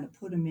 and kind of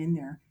put them in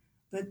there.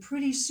 But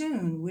pretty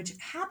soon, which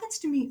happens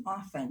to me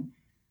often,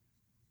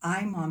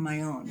 I'm on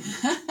my own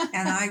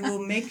and I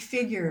will make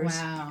figures.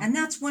 Wow. And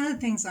that's one of the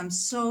things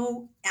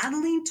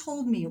Adeline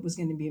told me it was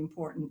going to be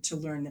important to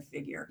learn the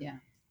figure. Yeah.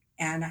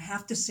 And I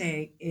have to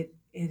say it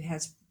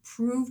has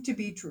proved to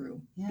be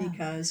true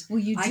because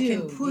I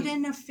can put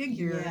in a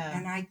figure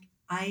and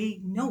I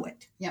know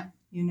it. Yeah.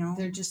 You know,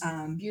 they're just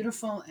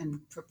beautiful and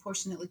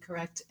proportionately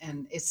correct,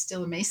 and it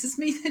still amazes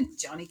me that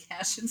Johnny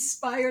Cash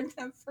inspired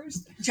them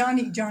first.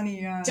 Johnny.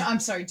 I'm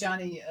sorry,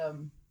 Johnny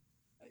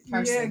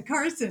Carson. Yeah,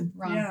 Carson.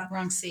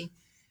 Wrong C.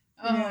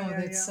 Oh,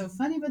 that's so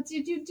funny. But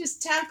did you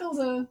just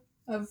tackle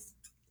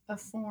a a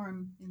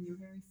form in your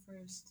very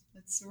first.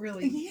 That's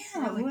really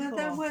really well, cool.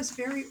 that was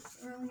very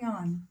early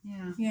on.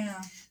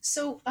 Yeah.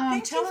 So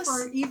thank tell you us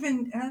for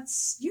even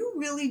that's you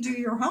really do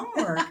your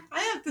homework. I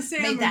have to say,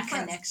 made I'm that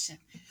impressed. connection.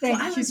 Thank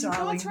I you, was going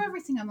darling. through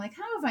everything. I'm like,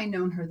 how have I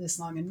known her this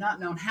long and not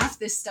known half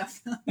this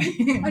stuff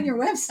on your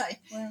website?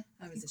 Well,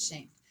 I was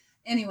ashamed.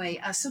 Anyway,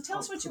 so tell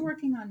us what you're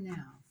working on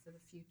now for the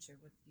future.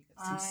 What you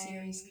got some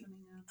series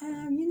coming up?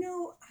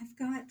 I've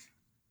got.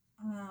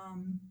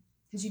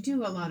 Because you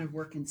do a lot of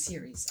work in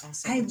series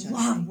also. I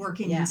love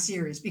working Yeah. in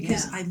series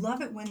because I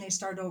love it when they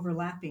start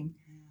overlapping.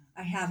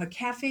 Yeah. I have a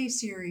cafe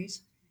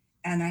series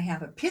and I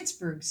have a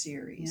Pittsburgh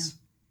series.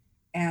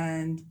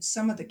 And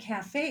some of the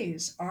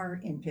cafes are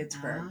in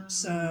Pittsburgh.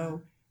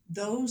 So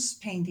those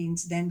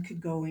paintings then could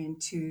go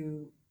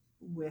into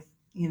with,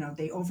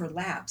 they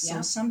overlap.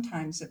 So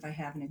sometimes if I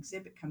have an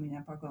exhibit coming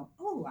up, I'll go,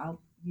 I'll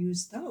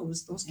use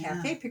those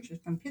cafe pictures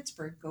from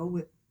Pittsburgh go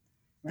with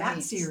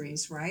that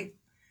series, right?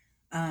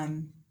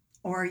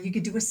 Or you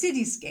could do a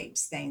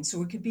cityscapes thing.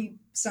 So it could be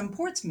some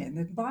Portsmouth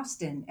and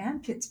Boston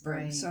and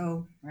Pittsburgh. Right.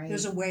 So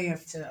there's a way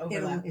to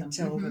overlap them.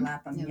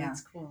 Overlap them. Yeah, that's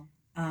cool.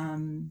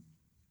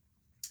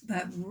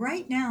 But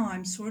right now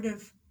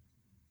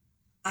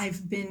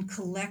I've been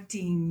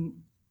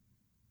collecting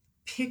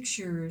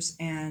pictures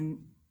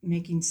and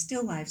making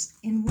still lifes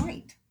in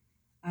white.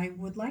 I'd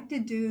like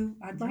to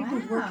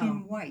work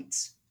in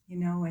whites,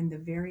 and the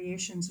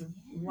variations of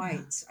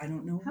whites. I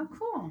don't know. How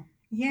cool.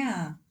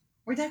 Yeah.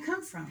 Where'd that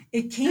come from?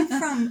 It came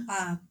from,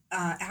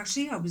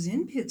 actually, I was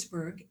in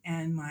Pittsburgh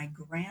and my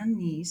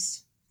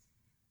grandniece,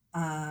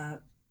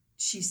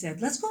 she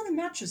said, let's go to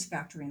Mattress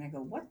Factory. And I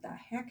go, what the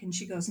heck? And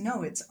she goes,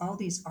 no, it's all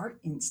these art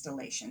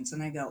installations.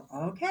 And I go,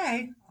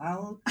 okay,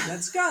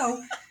 let's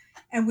go.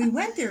 And we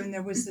went there and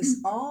there was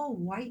this all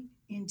white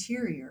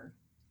interior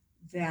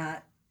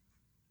that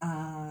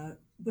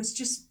was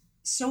just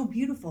so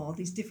beautiful. All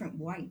these different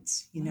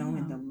whites,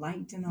 and the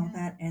light and all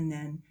that. And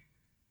then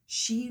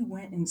she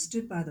went and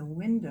stood by the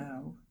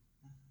window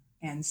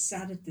and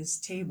sat at this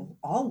table,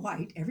 all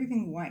white,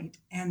 everything white.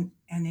 And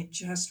it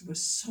just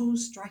was so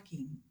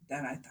striking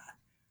that I thought,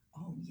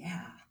 oh,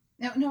 yeah.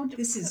 No,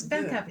 this is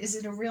back good. up. Is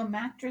it a real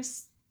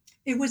mattress?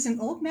 It was an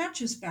old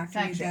mattress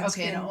factory. That's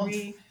okay, an old.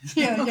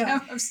 Yeah.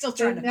 I'm still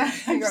trying to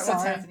figure out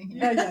what's happening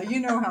here. Yeah, you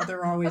know how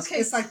they're always.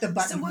 Okay. It's like the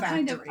button factory. So what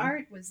factory. kind of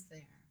art was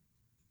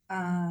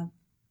there?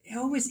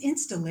 It was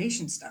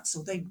installation stuff.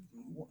 So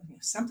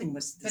something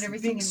was this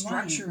big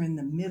structure in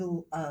the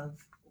middle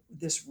of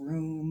this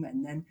room,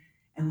 and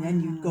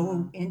then you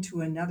go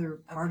into another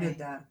part of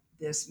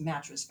this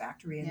mattress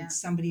factory, and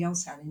somebody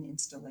else had an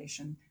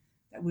installation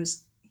that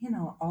was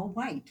all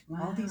white,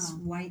 all these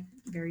white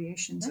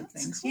variations of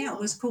things. Cool. Yeah, it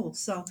was cool.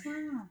 So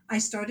I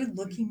started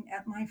looking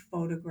at my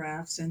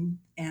photographs and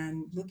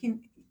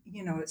looking,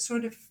 it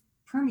sort of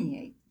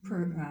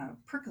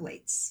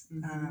percolates.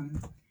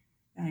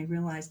 And I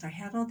realized I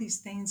had all these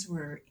things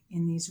were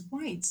in these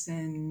whites,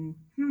 and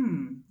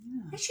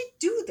I should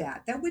do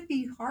that. That would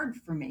be hard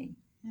for me.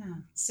 Yeah.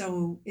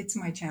 So it's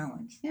my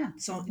challenge. Yeah.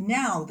 So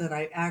now that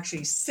I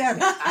actually said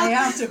it, I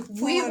have to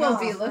pull we it will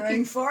off, be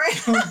looking right? for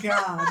it. Oh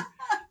God.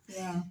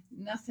 Yeah.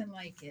 Nothing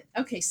like it.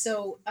 Okay,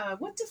 so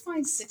what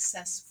defines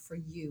success for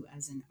you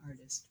as an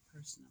artist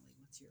personally?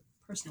 What's your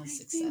personal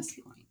success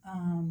point?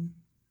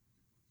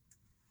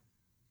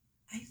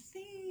 I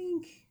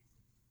think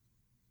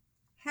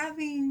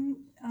having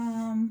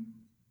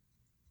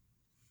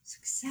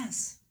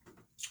success.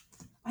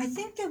 I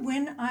think that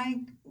when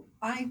I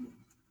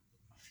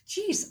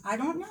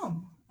don't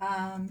know.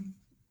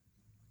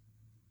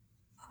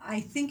 I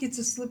think it's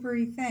a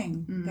slippery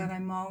thing that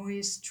I'm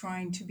always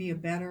trying to be a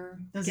better.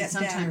 Does it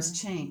sometimes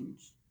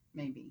change?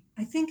 Maybe.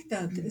 I think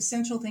the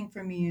essential thing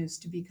for me is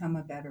to become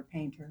a better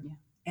painter. Yeah.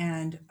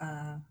 And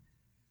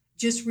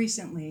just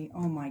recently,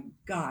 oh my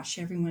gosh,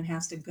 everyone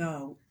has to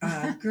go.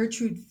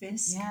 Gertrude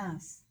Fisk.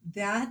 Yes.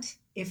 That,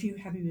 if you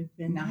haven't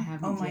been, no, I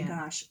haven't oh my yet.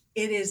 gosh,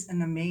 it is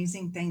an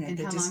amazing thing at And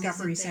the how long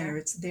Discovery is it Center. there?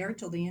 It's there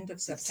till the end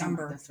of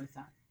September. That's what I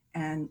thought.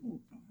 And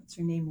what's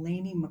her name?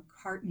 Lainey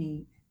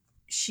McCartney.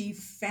 She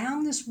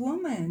found this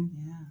woman,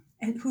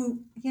 and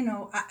who,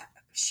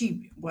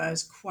 she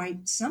was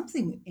quite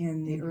something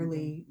in the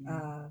early,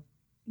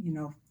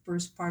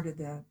 first part of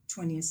the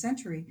 20th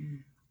century.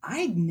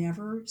 I'd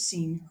never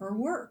seen her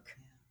work,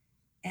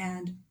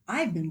 and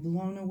I've been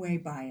blown away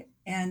by it.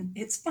 And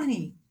it's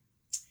funny.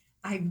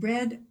 I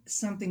read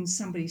something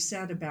somebody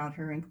said about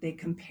her, and they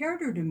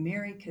compared her to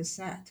Mary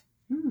Cassatt,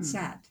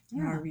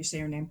 however you say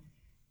her name.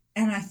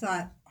 And I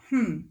thought,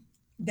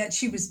 that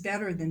she was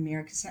better than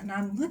Mary Cassatt. And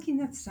I'm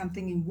looking at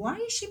something, and why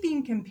is she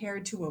being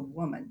compared to a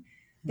woman?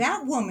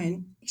 That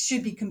woman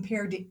should be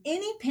compared to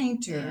any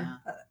painter,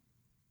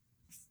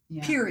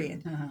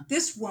 period.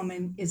 This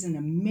woman is an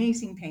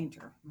amazing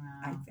painter,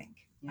 I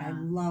think. I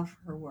love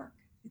her work.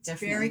 It's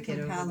very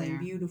compelling,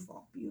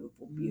 beautiful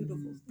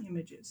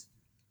images.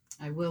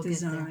 I will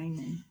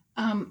design.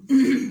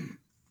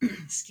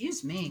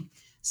 Excuse me.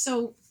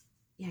 So,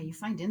 you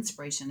find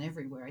inspiration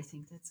everywhere. I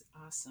think that's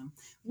awesome.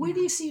 Where do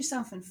you see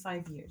yourself in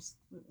 5 years?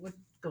 What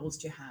goals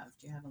do you have?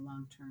 Do you have a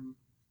long-term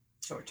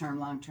Short term,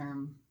 long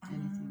term,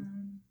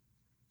 anything?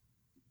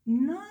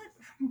 Not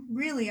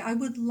really. I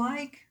would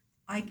like.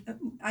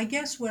 I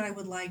guess what I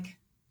would like.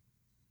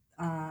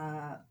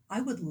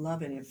 I would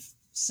love it if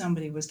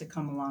somebody was to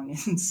come along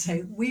and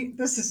say,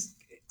 This is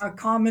a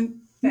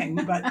common thing,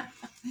 but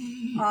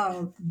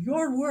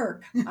your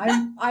work,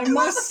 I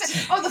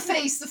must. Oh, the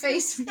face.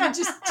 You're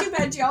just too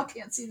bad y'all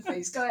can't see the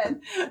face. Go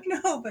ahead.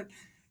 No, but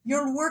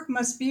your work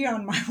must be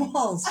on my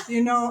walls.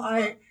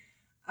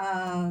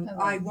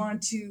 I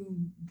want to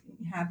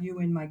have you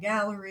in my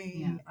gallery.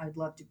 Yeah. I'd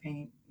love to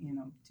paint,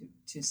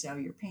 to sell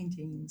your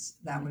paintings.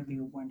 That would be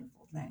a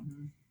wonderful thing.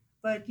 Mm-hmm.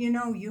 But,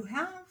 you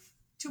have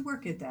to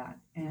work at that.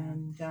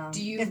 And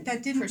do you if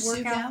that didn't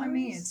work out for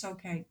me, galleries? it's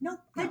okay. No,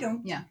 I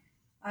don't. Yeah.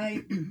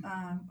 I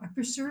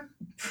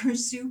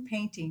pursue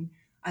painting.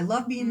 I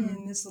love being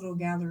in this little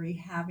gallery,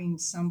 having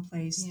some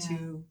place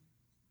to,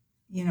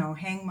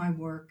 hang my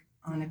work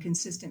on a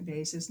consistent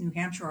basis. New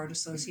Hampshire Art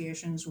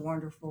Association is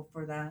wonderful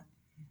for that.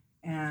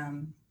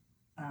 And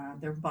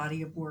their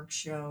body of work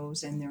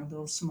shows and their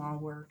little small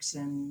works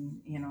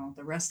and,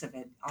 the rest of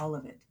it, all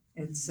of it.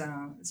 It's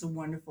a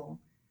wonderful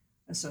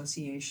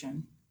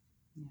association.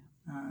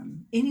 Yeah.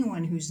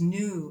 Anyone who's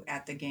new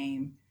at the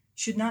game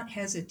should not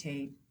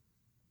hesitate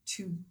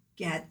to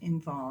get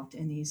involved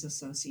in these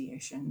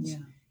associations. Yeah.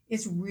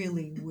 It's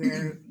really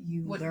where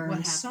you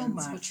learn so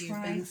much. What do you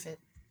benefit?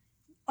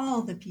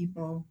 All the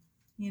people,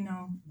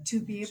 to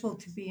be able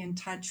to be in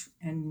touch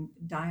and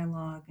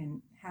dialogue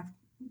and have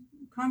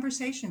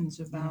conversations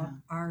about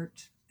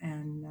art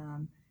and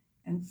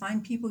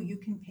find people you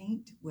can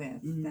paint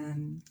with.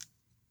 And,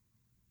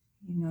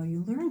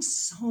 you learn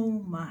so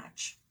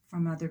much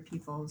from other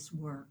people's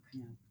work,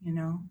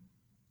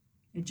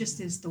 It just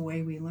is the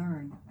way we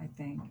learn, I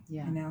think,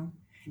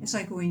 It's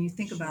like when you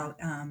think about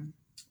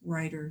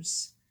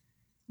writers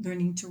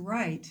learning to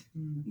write,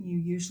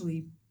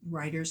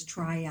 writers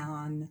try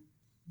on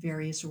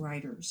various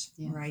writers,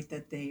 right,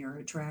 that they are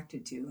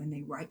attracted to, and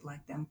they write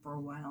like them for a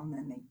while, and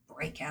then they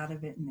break out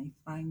of it and they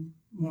find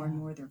more and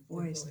more their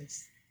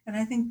voice. And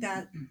I think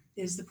that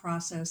is the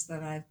process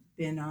that I've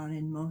been on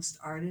in most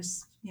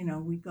artists.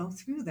 We go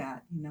through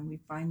that. We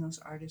find those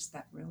artists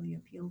that really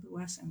appeal to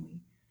us, and we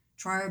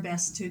try our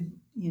best to,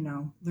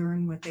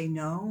 learn what they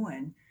know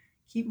and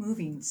keep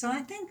moving. So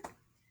I think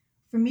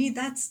for me,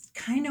 that's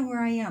kind of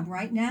where I am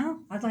right now.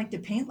 I'd like to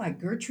paint like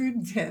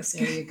Gertrude Fisk.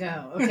 There you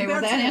go. Okay,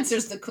 well, that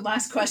answers the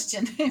last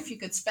question. If you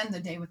could spend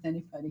the day with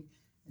anybody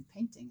and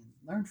painting and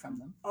learn from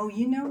them. Oh,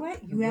 you know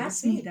what? You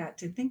asked me that,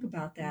 to think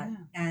about that. Yeah.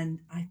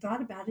 And I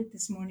thought about it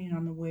this morning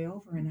on the way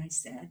over, and I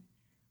said,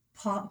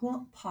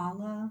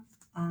 Paula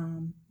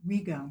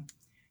Rigo.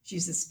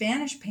 She's a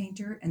Spanish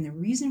painter, and the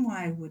reason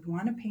why I would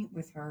want to paint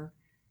with her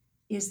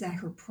is that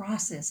her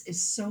process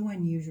is so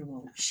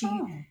unusual.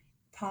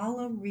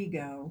 Paula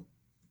Rigo,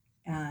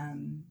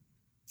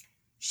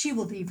 she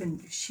will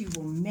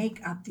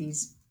make up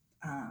these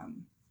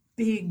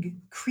big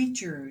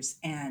creatures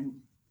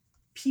and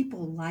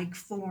people-like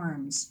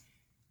forms.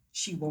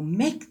 She will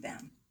make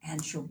them,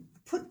 and she'll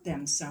put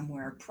them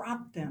somewhere,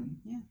 prop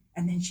them,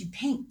 and then she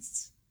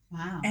paints.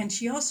 Wow. And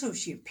she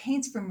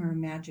paints from her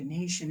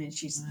imagination, and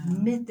she's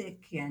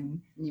mythic,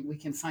 and we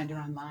can find her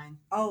online.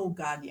 Oh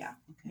God, yeah.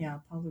 Okay. Yeah,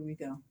 Paula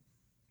Rigo.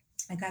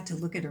 I got to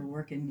look at her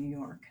work in New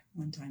York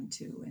one time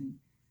too,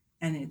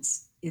 and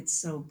it's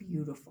so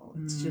beautiful.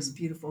 It's just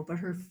beautiful. But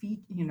her feet,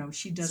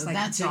 she does like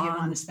that's who you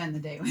want to spend the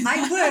day with. I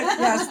would,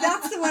 yes.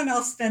 That's the one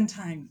I'll spend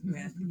time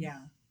with. Yeah.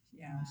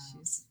 Wow.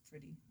 She's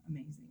pretty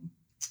amazing.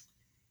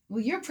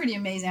 Well, you're pretty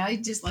amazing. I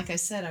just, like I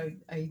said,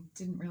 I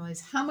didn't realize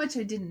how much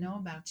I didn't know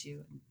about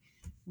you.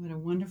 What a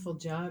wonderful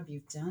job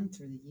you've done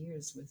through the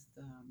years with.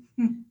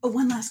 Oh,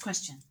 one last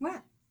question.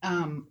 What?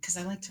 Because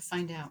I like to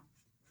find out.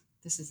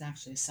 This is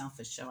actually a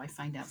selfish show. I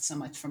find out so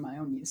much for my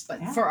own use,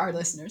 but for our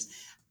listeners,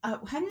 how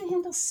do you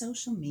handle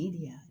social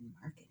media and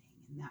marketing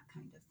and that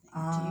kind of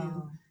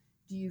thing?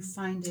 Do you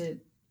find it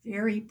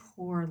very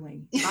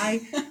poorly?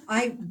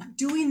 I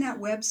doing that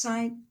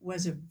website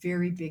was a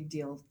very big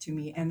deal to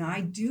me, and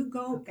I do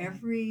go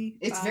every.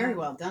 It's very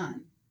well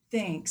done.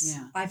 Thanks.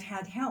 Yeah. I've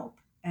had help,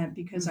 and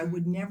because I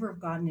would never have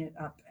gotten it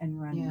up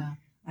and running. Yeah.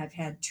 I've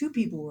had 2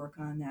 people work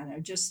on that.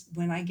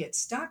 When I get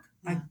stuck,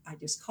 I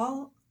just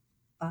call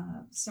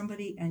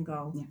somebody and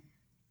go,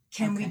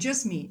 can we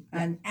just meet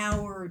an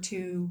hour or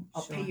 2?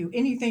 I'll pay you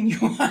anything you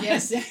want.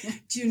 Yes.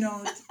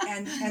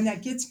 And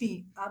that gets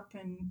me up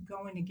and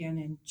going again,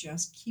 and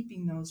just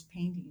keeping those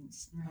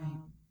paintings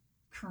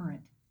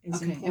current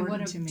is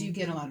important to me. Do you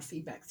get a lot of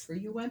feedback through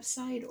your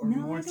website or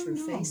more through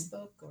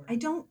Facebook? Or? I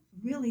don't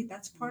really.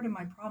 That's part of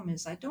my problem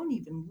is I don't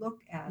even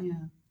look at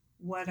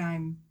what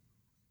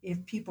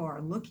if people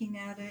are looking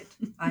at it.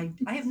 I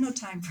have no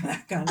time for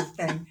that kind of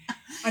thing.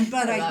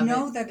 But I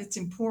know that it's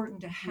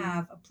important to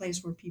have a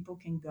place where people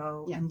can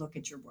go and look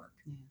at your work.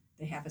 Yeah.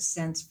 They have a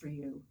sense for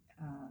you.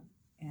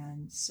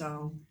 And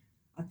so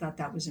I thought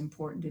that was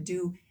important to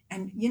do.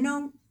 And,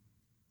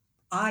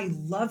 I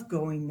love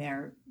going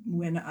there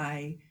when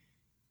I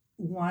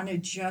want to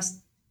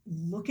just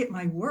look at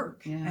my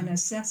work and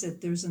assess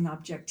it. There's an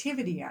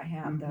objectivity I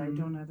have that I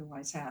don't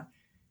otherwise have.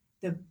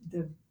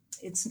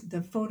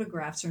 The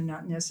photographs are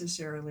not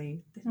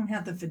necessarily, they don't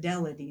have the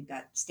fidelity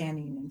that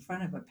standing in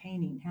front of a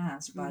painting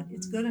has, but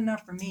it's good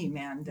enough for me,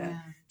 man,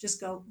 to just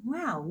go,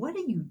 wow, what are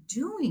you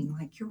doing?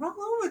 Like, you're all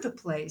over the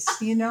place,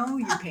 you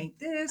paint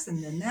this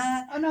and then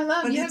that. Oh, no, I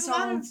love it. You have a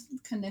lot of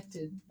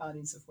connected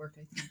bodies of work,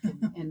 I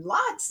think, and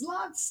lots,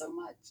 so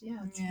much. Yeah,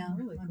 it's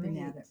really I've great.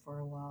 been at it for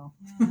a while.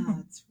 Yeah,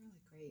 it's really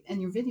great. And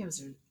your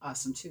videos are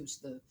awesome, too.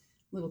 The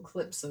little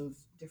clips of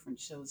different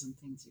shows and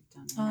things you've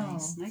done.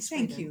 Nice.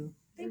 Thank you.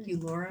 Thank you,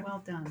 Laura.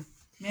 Well done.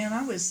 Man,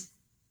 I was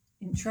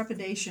in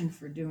trepidation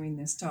for doing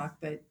this talk,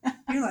 but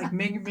you're like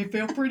making me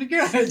feel pretty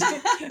good.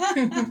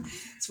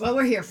 It's what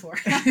we're here for.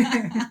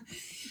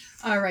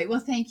 All right. Well,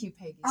 thank you,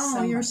 Peggy.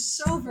 Oh, you're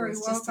so very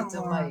welcome, It's just a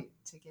delight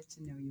to get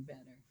to know you better.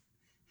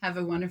 Have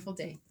a wonderful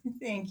day.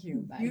 Thank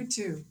you. Bye. You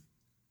too.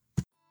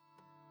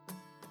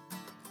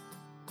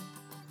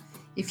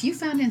 If you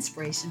found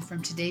inspiration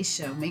from today's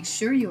show, make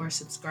sure you are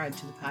subscribed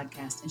to the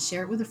podcast and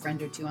share it with a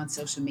friend or two on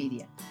social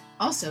media.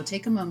 Also,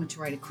 take a moment to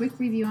write a quick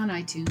review on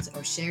iTunes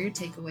or share your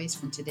takeaways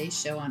from today's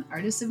show on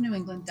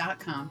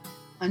artistsofnewengland.com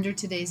under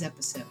today's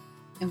episode.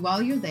 And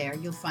while you're there,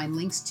 you'll find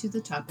links to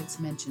the topics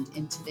mentioned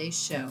in today's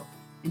show.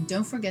 And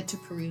don't forget to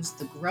peruse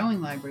the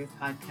growing library of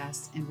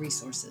podcasts and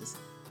resources.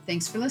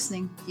 Thanks for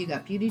listening. You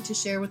got beauty to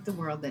share with the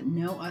world that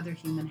no other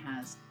human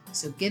has.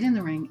 So get in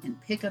the ring and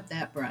pick up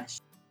that brush.